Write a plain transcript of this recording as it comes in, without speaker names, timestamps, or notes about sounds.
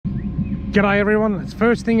G'day everyone, it's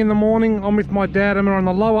first thing in the morning. I'm with my dad and we're on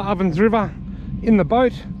the lower Ovens River in the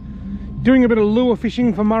boat doing a bit of lure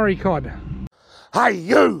fishing for Murray cod. Hey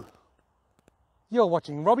you! You're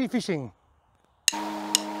watching Robbie Fishing.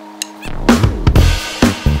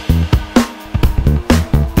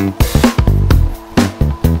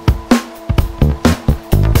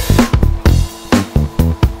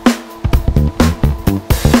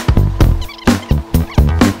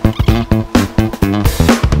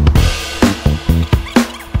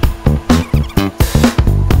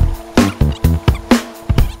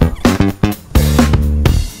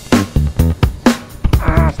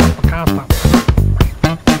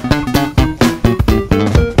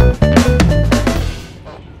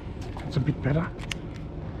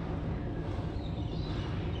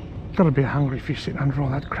 Got to be a hungry fish sitting under all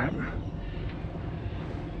that crap.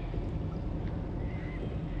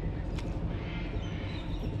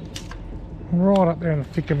 Right up there in the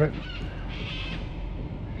thick of it.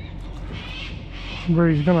 Where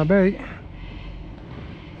he's gonna be.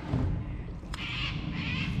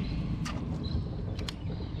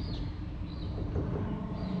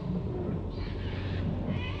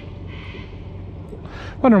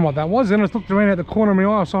 Wondering what that was, then I just looked around at the corner of my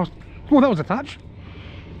eye, so I was, oh, that was a touch.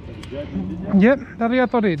 Yep, that I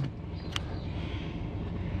thought I did.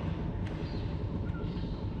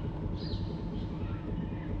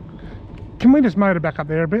 Can we just motor back up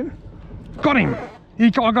there a bit? Got him! I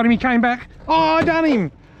got him, he came back. Oh, I done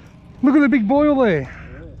him! Look at the big boil there.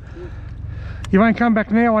 He won't come back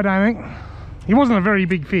now, I don't think. He wasn't a very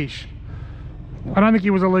big fish. I don't think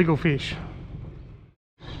he was a legal fish.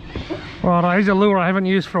 Right, here's a lure I haven't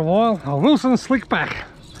used for a while. A Wilson Slickback.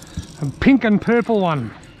 A pink and purple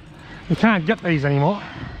one. You can't get these anymore.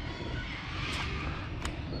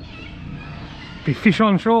 Be fish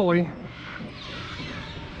on shortly.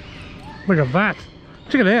 Look at that.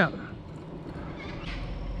 Check it out.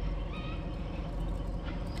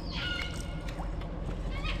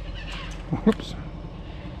 Whoops.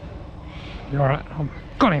 You alright?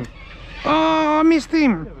 Got him. Oh, I missed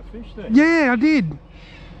him. You have a fish there. Yeah, I did.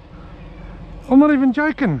 I'm not even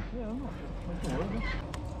joking. Yeah, I'm not.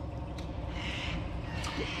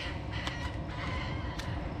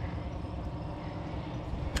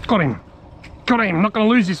 Got him. Got him. Not going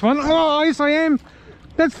to lose this one. Oh, yes I am.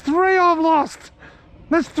 That's 3 I've lost.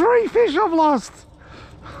 That's 3 fish I've lost.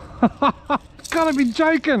 Gotta be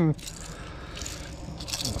joking.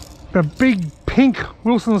 The big pink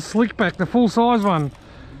Wilson Slickback, the full size one.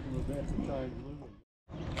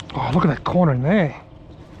 Oh, look at that corner in there.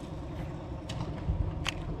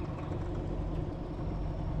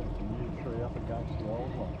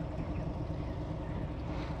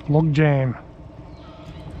 Log jam.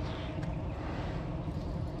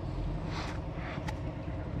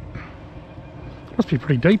 Must be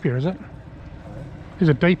pretty deep here, is it? Is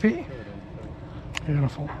it deep here?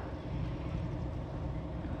 Beautiful.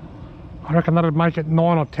 I reckon that'd make it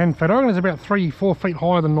 9 or 10 feet. I reckon it's about 3-4 feet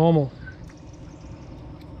higher than normal.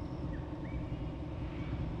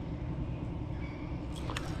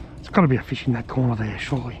 There's got to be a fish in that corner there,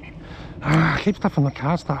 surely. Ah, keep stuff on the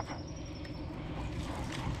cast up.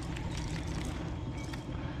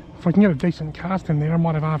 If I can get a decent cast in there, I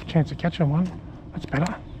might have half a chance of catching one. That's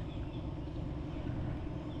better.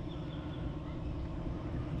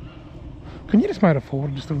 Can you just motor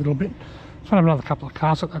forward just a little bit? Just want to have another couple of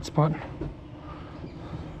casts at that spot.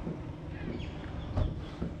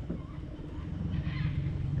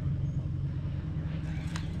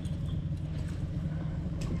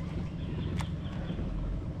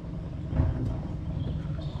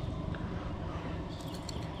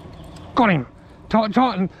 Got him.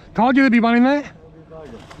 Told you there'd be one in there.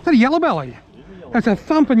 Is that a yellowbelly? That's a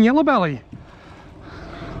thumping yellowbelly.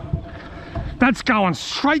 That's going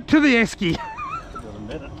straight to the esky.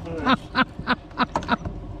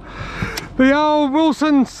 The old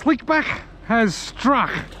Wilson Slickback has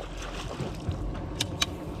struck.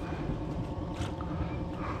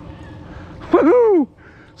 Woohoo!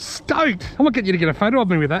 Stoked. I might get you to get a photo of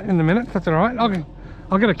me with that in a minute. That's all right.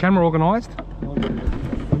 I'll get a camera organised.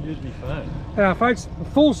 Folks,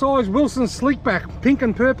 full size Wilson Slickback, pink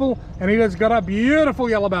and purple, and he has got a beautiful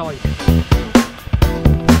yellow belly.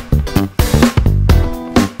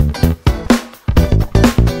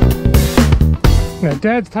 Now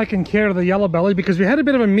Dad's taken care of the yellow belly because we had a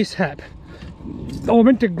bit of a mishap. I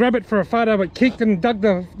went to grab it for a photo but kicked and dug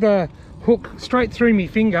the hook straight through my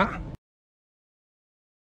finger.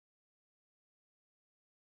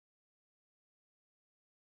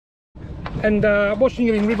 And washing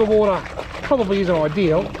it in river water probably isn't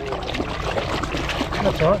ideal.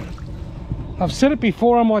 That's all right. I've said it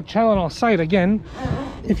before on my channel and I'll say it again.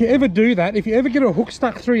 if you ever do that, if you ever get a hook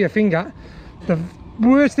stuck through your finger, the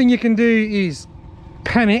worst thing you can do is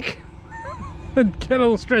panic and get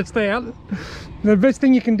all stressed out. The best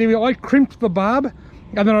thing you can do, I crimped the barb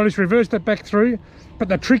and then I just reversed it back through. But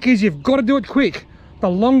the trick is you've got to do it quick. The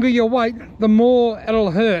longer you wait, the more it'll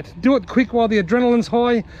hurt. Do it quick while the adrenaline's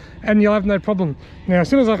high and you'll have no problem. Now, as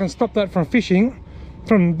soon as I can stop that from fishing,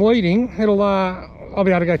 from bleeding, I'll be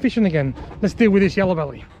able to go fishing again. Let's deal with this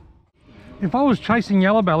yellowbelly. If I was chasing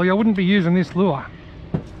yellowbelly, I wouldn't be using this lure.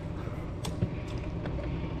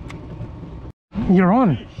 You're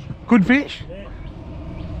on. Good fish? Yeah.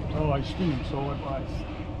 Oh, I spin him sideways.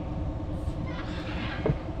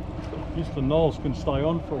 Just the nulls can stay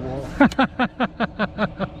on for a while.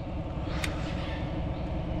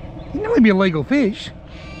 It'd only be a legal fish.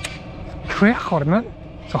 Trout cod, isn't it?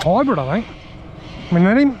 It's a hybrid, I think. Isn't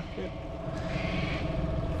that him?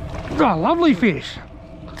 Oh, lovely fish.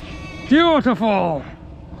 Beautiful.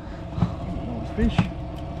 Nice fish.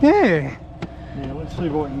 Yeah. Now let's see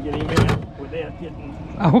if I can get him out without getting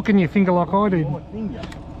A hook in your finger like I did. my finger.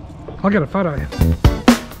 I'll get a photo.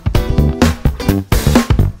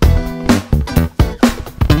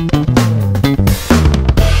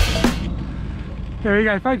 There you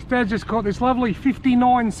go, folks. Dad's just caught this lovely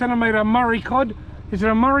 59cm Murray cod. Is it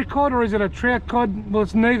a Murray cod or is it a trout cod? Well,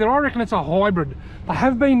 it's neither. I reckon it's a hybrid. They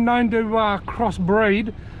have been known to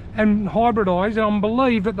crossbreed and hybridize, and I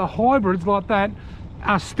believe that the hybrids like that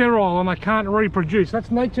are sterile and they can't reproduce.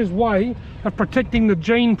 That's nature's way of protecting the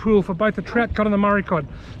gene pool for both the trout cod and the Murray cod.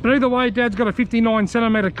 But either way, Dad's got a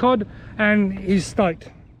 59cm cod and he's stoked.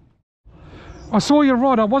 I saw your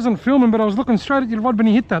rod. I wasn't filming, but I was looking straight at your rod when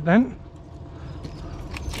you hit that then.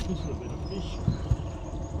 This is a bit of fish.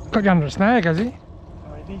 Got you under a snag, has he?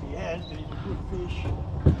 I think he has, but he's a good fish.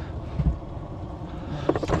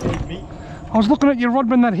 Snagged me. I was looking at your rod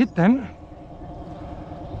when that hit then.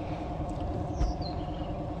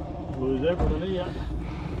 Lose everything here.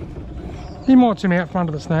 He might swim out front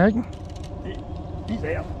of the snag. He's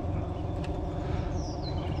out.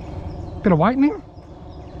 Bit of weight in him.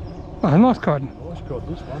 Oh, nice cod. Nice cod,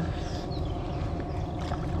 this one.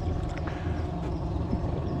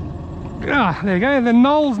 Ah, there you go, the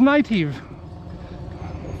Knowles native.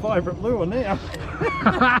 My favourite lure now.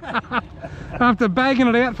 After bagging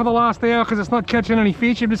it out for the last hour because it's not catching any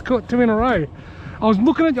fish, you've just caught 2 in a row. I was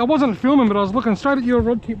looking at, I wasn't filming, but I was looking straight at your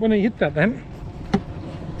rod tip when he hit that then. Do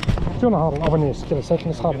you want to hold it up when you get a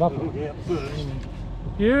second? Just hold it up.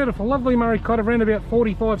 Beautiful, lovely Murray cod of around about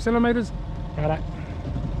 45cm. Righto.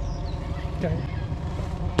 Okay.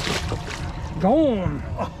 Gone.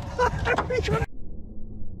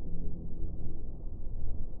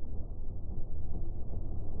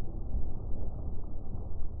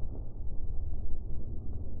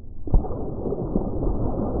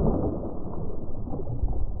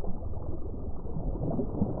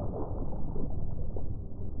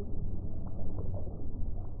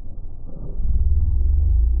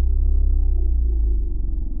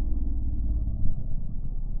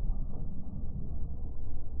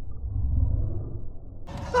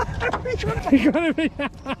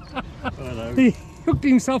 He hooked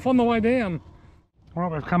himself on the way down. All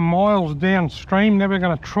right, we've come miles downstream. Now we're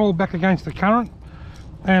going to trawl back against the current,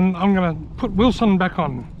 and I'm going to put Wilson back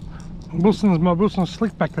on. Wilson's my Wilson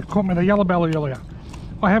Slickback that caught me the yellowbelly earlier.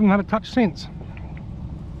 I haven't had a touch since.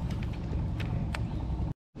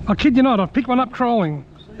 I kid you not, I've picked one up trolling.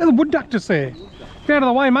 There's a wood duck just there. Get out of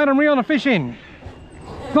the way, mate, I'm reeling a fish in.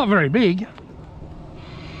 Not very big.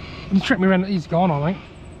 He tripped me around. He's gone, I think.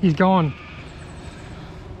 He's gone.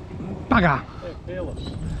 Bugger.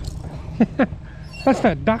 That's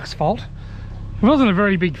that duck's fault. It wasn't a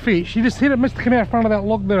very big fish. He just hit it, must have come out front of that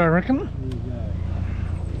log there, I reckon.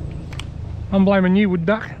 I'm blaming you, wood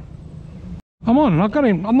duck. I'm on, I've got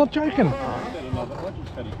him. I'm not joking.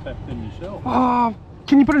 Oh,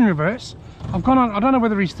 can you put it in reverse? I've gone on, I don't know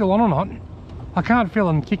whether he's still on or not. I can't feel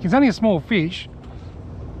him kick. It's only a small fish,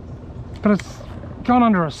 but it's gone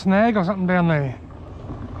under a snag or something down there.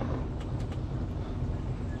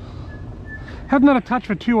 Haven't had a touch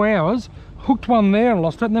for 2 hours. Hooked one there and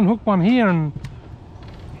lost it, and then hooked one here, and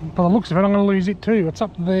by the looks of it I'm going to lose it too. It's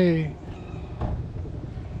up there.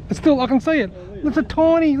 It's still, I can see it. It's a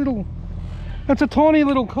tiny little, that's a tiny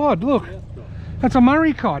little cod. Look, that's a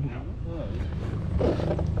Murray cod.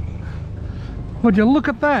 Would you look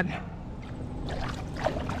at that?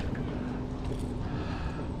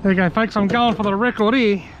 There you go, folks. I'm going for the record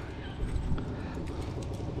here.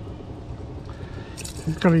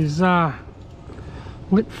 He's got his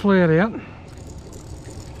lip flared out.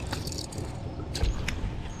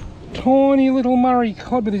 Tiny little Murray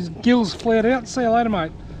cod with his gills flared out. See you later,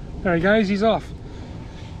 mate. There he goes, he's off.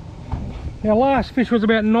 Our last fish was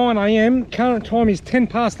about 9 AM. Current time is 10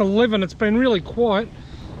 past 11. It's been really quiet.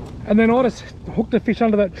 And then I just hooked a fish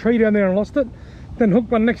under that tree down there and lost it. Then hooked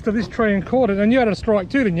one next to this tree and caught it. And you had a strike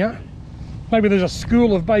too, didn't you? Maybe there's a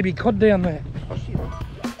school of baby cod down there.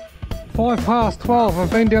 5 past 12.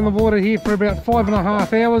 I've been down the water here for about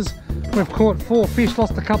 5.5 hours. We've caught 4 fish,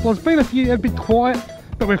 lost a couple. It's been a bit quiet,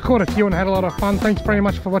 but we've caught a few and had a lot of fun. Thanks very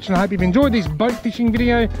much for watching. I hope you've enjoyed this boat fishing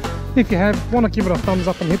video. If you have, want to give it a thumbs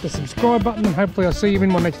up and hit the subscribe button, and hopefully I'll see you in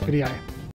my next video.